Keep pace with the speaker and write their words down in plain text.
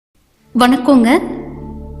வணக்கங்க.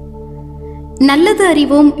 நல்லது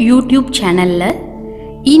அறிவோம் யூடியூப் சேனல்ல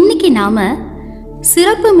இன்னைக்கு நாம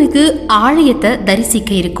சிறப்புமிகு ஆலயத்தை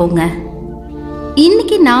தரிசிக்க இருக்கோங்க.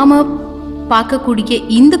 இன்னைக்கு நாம பார்க்கக்கூடிய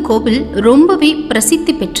இந்த கோவில் ரொம்பவே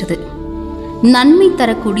பிரசித்தி பெற்றது. நன்மை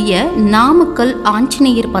தரக்கூடிய நாமக்கல்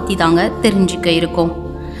ஆஞ்சநேயர் பத்தி தாங்க தெரிஞ்சுக்க இருக்கோம்.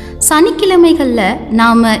 சனிக்கிழமைகளில்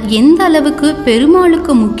நாம் எந்த அளவுக்கு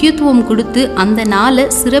பெருமாளுக்கு முக்கியத்துவம் கொடுத்து அந்த நாளை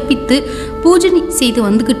சிறப்பித்து பூஜை செய்து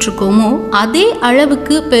வந்துக்கிட்டு இருக்கோமோ அதே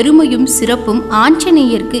அளவுக்கு பெருமையும் சிறப்பும்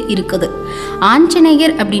ஆஞ்சநேயருக்கு இருக்குது.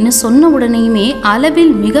 ஆஞ்சநேயர் அப்படின்னு சொன்ன உடனேயுமே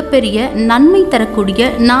அளவில் மிகப்பெரிய நன்மை தரக்கூடிய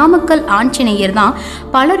நாமக்கல் ஆஞ்சநேயர் தான்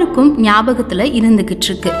பலருக்கும் ஞாபகத்தில் இருந்துக்கிட்டு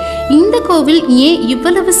இருக்கு. இந்த கோவில் ஏன்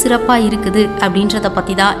இவ்வளவு சிறப்பாக இருக்குது அப்படின்றத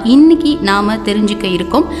பற்றி தான் இன்னைக்கு நாம் தெரிஞ்சுக்க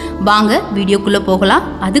இருக்கோம். வாங்க வீடியோக்குள்ளே போகலாம்.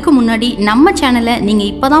 அதுக்கு முன்னாடி நம்ம சேனலை நீங்கள்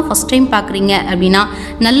இப்போ தான் ஃபஸ்ட் டைம் பார்க்குறீங்க அப்படின்னா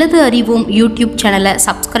நல்லது அறிவோம் யூடியூப் சேனலை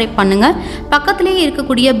சப்ஸ்கிரைப் பண்ணுங்கள். பக்கத்திலேயே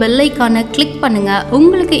இருக்கக்கூடிய பெல் ஐக்கானை கிளிக் பண்ணுங்கள்.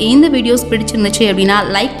 உங்களுக்கு இந்த வீடியோஸ் பிடிச்சிருந்துச்சு அப்படின்னா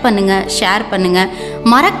லைக் பண்ணுங்கள், ஷேர் பண்ணுங்கள்,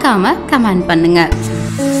 மறக்காமல் கமெண்ட் பண்ணுங்கள்.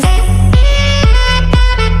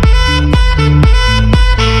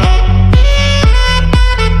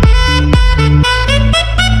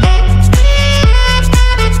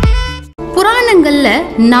 புராணங்கள்ல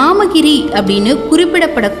நாமகிரி அப்படின்னு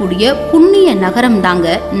குறிப்பிடப்படக்கூடிய புண்ணிய நகரம்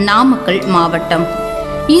தாங்க நாமக்கல் மாவட்டம்.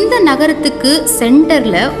 இந்த நகரத்துக்கு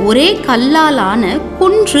சென்டர்ல ஒரே கல்லாலான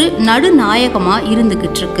குன்று நடுநாயகமா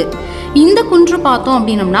இருந்துகிட்டு இருக்கு. இந்த குன்று பார்த்தோம்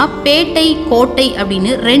அப்படின்னம்னா பேட்டை கோட்டை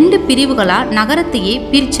அப்படின்னு ரெண்டு பிரிவுகளா நகரத்தையே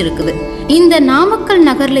பிரிச்சிருக்குது. இந்த நாமக்கல்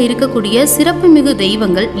நகர்ல இருக்கக்கூடிய சிறப்புமிகு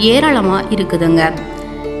தெய்வங்கள் ஏராளமா இருக்குதுங்க.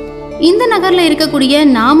 இந்த நகர்ல இருக்கக்கூடிய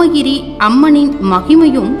நாமகிரி அம்மனின்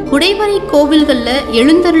மகிமையும் குடைவரை கோவில்களில்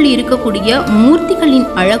எழுந்தருளி இருக்கக்கூடிய மூர்த்திகளின்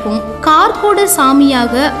அழகும் கார்கோட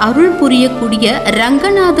சாமியாக அருள் புரியக்கூடிய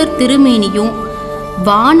ரங்கநாதர் திருமேனியும்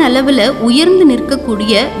வானளவில் உயர்ந்து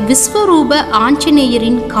நிற்கக்கூடிய விஸ்வரூப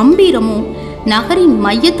ஆஞ்சநேயரின் கம்பீரமும் நகரின்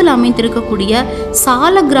மையத்தில் அமைந்திருக்கக்கூடிய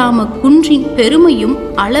சால கிராம குன்றின் பெருமையும்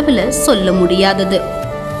அளவில் சொல்ல முடியாதது.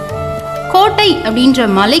 கோட்டை அப்படின்ற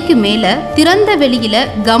மலைக்கு மேல திறந்த வெளியில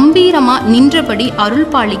கம்பீரமா நின்றபடி அருள்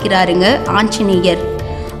பாலிக்கிறாருங்க ஆஞ்சநேயர்.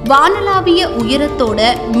 வானளாவிய உயரத்தோட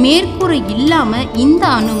மேற்கூரை இல்லாம இந்த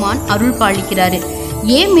அனுமான் அருள் பாலிக்கிறாரு.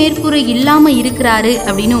 ஏன் மேற்கூரை இல்லாம இருக்கிறாரு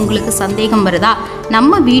அப்படின்னு உங்களுக்கு சந்தேகம் வருதா?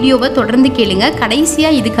 நம்ம வீடியோவை தொடர்ந்து கேளுங்க.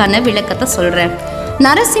 கடைசியா இதுக்கான விளக்கத்தை சொல்றேன்.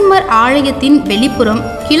 நரசிம்மர் ஆலயத்தின் வெளிப்புறம்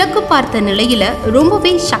கிழக்கு பார்த்த நிலையில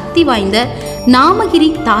ரொம்பவே சக்தி வாய்ந்த நாமகிரி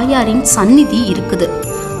தாயாரின் சந்நிதி இருக்குது.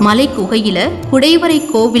 மலை குகையில குடைவரை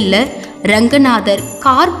கோவில்ல ரங்கநாதர்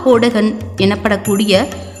கார்கோடகன் எனப்படக்கூடிய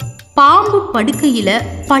பாம்பு படுக்கையில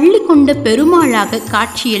பள்ளி கொண்ட பெருமாளாக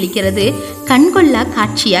காட்சியளிக்கிறது கண்கொள்ளா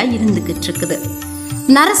காட்சியா இருந்துகிட்டு இருக்குது.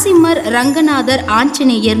 நரசிம்மர் ரங்கநாதர்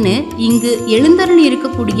ஆஞ்சநேயர்னு இங்கு எழுந்தருளி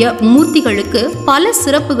இருக்கக்கூடிய மூர்த்திகளுக்கு பல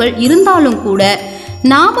சிறப்புகள் இருந்தாலும் கூட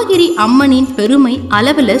நாமகிரி அம்மனின் பெருமை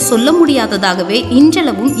அளவில் சொல்ல முடியாததாகவே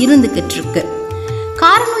இன்றளவும் இருந்துகிட்டு இருக்கு.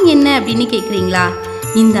 காரணம் என்ன அப்படின்னு கேட்குறீங்களா?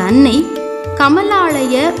 இந்த அன்னை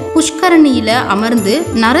கமலாலய புஷ்கரணியில அமர்ந்து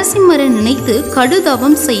நரசிம்மரை நினைத்து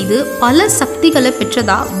கடுதவம் செய்து பல சக்திகளை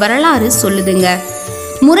பெற்றதா வரலாறு சொல்லுதுங்க.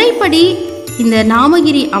 முறைப்படி இந்த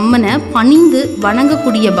நாமகிரி அம்மனை பணிந்து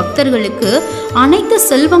வணங்கக்கூடிய பக்தர்களுக்கு அனைத்து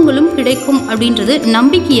செல்வங்களும் கிடைக்கும் அப்படின்றது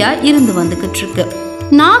நம்பிக்கையா இருந்து வந்துகிட்டு இருக்கு.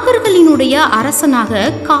 நாகர்களினுடைய அரசனாக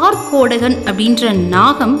கார்கோடகன் அப்படின்ற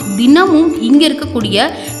நாகம் தினமும் இங்க இருக்கக்கூடிய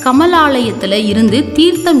கமலாலயத்துல இருந்து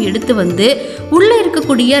தீர்த்தம் எடுத்து வந்து உள்ள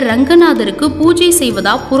இருக்கக்கூடிய ரங்கநாதருக்கு பூஜை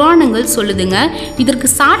செய்வதா புராணங்கள் சொல்லுதுங்க. இதற்கு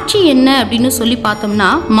சாட்சி என்ன அப்படின்னு சொல்லி பார்த்தோம்னா,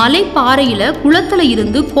 மலைப்பாறையில குளத்துல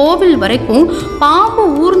இருந்து கோவில் வரைக்கும் பாம்பு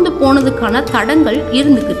ஊர்ந்து போனதுக்கான தடங்கள்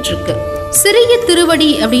இருந்துகிட்டு இருக்கு. சிறிய திருவடி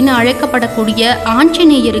அப்படின்னு அழைக்கப்படக்கூடிய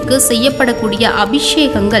ஆஞ்சநேயருக்கு செய்யப்படக்கூடிய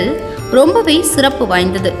அபிஷேகங்கள் ரொம்பவே சிறப்பு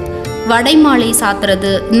வாய்ந்தது. வடைமாலை சாத்துறது,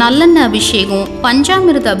 நல்லெண்ணெய் அபிஷேகம்,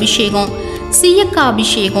 பஞ்சாமிர்த அபிஷேகம், சீயக்கா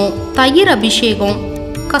அபிஷேகம், தயிர் அபிஷேகம்,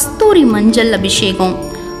 கஸ்தூரி மஞ்சள் அபிஷேகம்,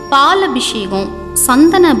 பால் அபிஷேகம்,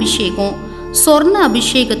 சந்தன அபிஷேகம், சொர்ண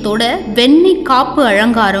அபிஷேகத்தோட வெண்ணெய் காப்பு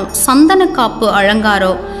அலங்காரம், சந்தன காப்பு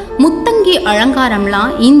அலங்காரம், முத்தங்கி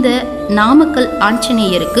அலங்காரம்லாம் இந்த நாமக்கல்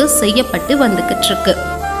ஆஞ்சநேயருக்கு செய்யப்பட்டு வந்துகிட்டு இருக்கு.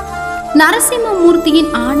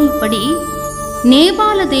 நரசிம்மமூர்த்தியின் ஆணைப்படி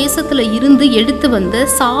நேபாள தேசத்துல இருந்து எடுத்து வந்த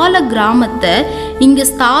சால கிராமத்தை இங்க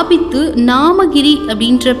ஸ்தாபித்து நாமகிரி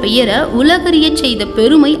அப்படின்ற பெயரை உலகறிய செய்த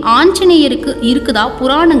பெருமை ஆஞ்சநேயருக்கு இருக்குதா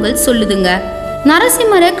புராணங்கள் சொல்லுதுங்க.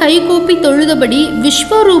 நரசிம்மரை கைகூப்பி தொழுதபடி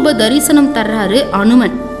விஸ்வரூப தரிசனம் தர்றாரு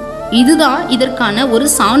அனுமன். இதுதான் இதற்கான ஒரு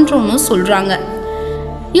சான்றோன்னு சொல்றாங்க.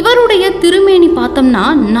 இவருடைய திருமேனி பார்த்தோம்னா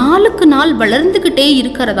நாளுக்கு நாள் வளர்ந்துக்கிட்டே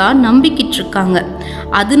இருக்கிறதா நம்பிக்கிட்டு இருக்காங்க.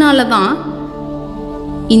 அதனால தான்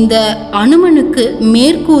இந்த அனுமனுக்கு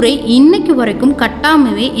மேற்கூரை இன்னைக்கு வரைக்கும்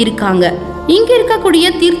கட்டாமவே இருக்காங்க. இங்க இருக்கக்கூடிய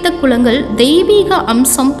தீர்த்த குளங்கள் தெய்வீக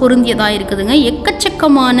அம்சம் பொருந்தியதா இருக்குதுங்க.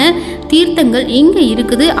 எக்கச்சக்கமான தீர்த்தங்கள் இங்க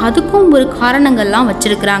இருக்குது. அதுக்கும் ஒரு காரணங்கள்லாம்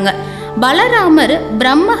வச்சிருக்கிறாங்க. பலராமர்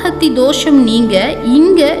பிரம்மஹத்தி தோஷம் நீங்க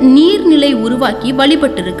இங்க நீர்நிலை உருவாக்கி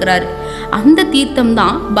வழிபட்டு இருக்கிறார். அந்த தீர்த்தம்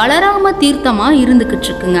தான் பலராம தீர்த்தமா இருந்துகிட்டு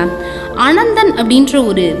இருக்குங்க. அனந்தன் அப்படின்ற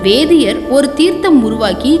ஒரு வேதியர் ஒரு தீர்த்தம்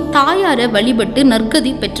உருவாக்கி தாயாரை வழிபட்டு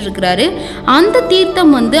நற்கதி பெற்றிருக்கிறாரு. அந்த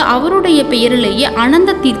தீர்த்தம் அவருடைய பெயரிலேயே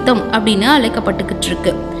அனந்த தீர்த்தம் அப்படின்னு அழைக்கப்பட்டுக்கிட்டு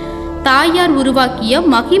இருக்கு. தாயார் உருவாக்கிய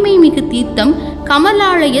மகிமை மிகு தீர்த்தம்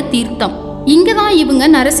கமலாலய தீர்த்தம். இங்கதான் இவங்க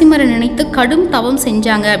நரசிம்மரை நினைத்து கடும் தவம்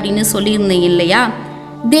செஞ்சாங்க அப்படின்னு சொல்லியிருந்தேன் இல்லையா?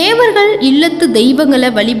 தேவர்கள் இல்லத்து தெய்வங்களை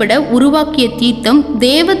வழிபட உருவாக்கிய தீர்த்தம்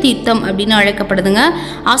தேவ தீர்த்தம் அப்படின்னு அழைக்கப்படுதுங்க.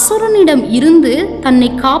 அசுரனிடம் இருந்து தன்னை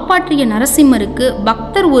காப்பாற்றிய நரசிம்மருக்கு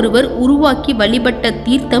பக்தர் ஒருவர் உருவாக்கி வழிபட்ட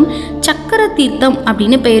தீர்த்தம் சக்கர தீர்த்தம்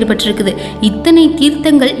அப்படின்னு பெயர் பெற்றிருக்குது. இத்தனை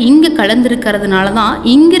தீர்த்தங்கள் இங்க கலந்திருக்கிறதுனால தான்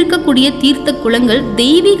இங்க இருக்கக்கூடிய தீர்த்த குளங்கள்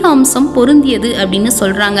தெய்வீக அம்சம் பொருந்தியது அப்படின்னு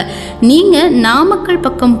சொல்றாங்க. நீங்க நாமக்கல்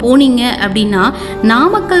பக்கம் போனீங்க அப்படின்னா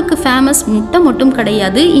நாமக்கலுக்கு ஃபேமஸ் முட்டை மட்டும்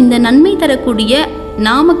கிடையாது, இந்த நன்மை தரக்கூடிய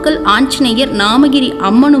நாமக்கல் ஆஞ்சநேயர் நாமகிரி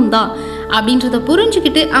அம்மனும் தான் அப்படின்றத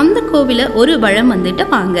புரிஞ்சுக்கிட்டு அந்த கோவில ஒரு வளம் வந்துட்டு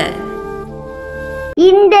வாங்க.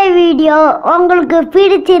 இந்த வீடியோ உங்களுக்கு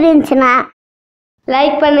பிடிச்சிருந்துச்சுன்னா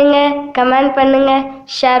லைக் பண்ணுங்க, கமெண்ட் பண்ணுங்க,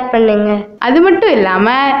 ஷேர் பண்ணுங்க. அது மட்டும் இல்லாம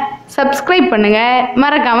சப்ஸ்கிரைப் பண்ணுங்க,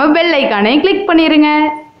 மறக்காம பெல் ஐகானை கிளிக் பண்ணிருங்க.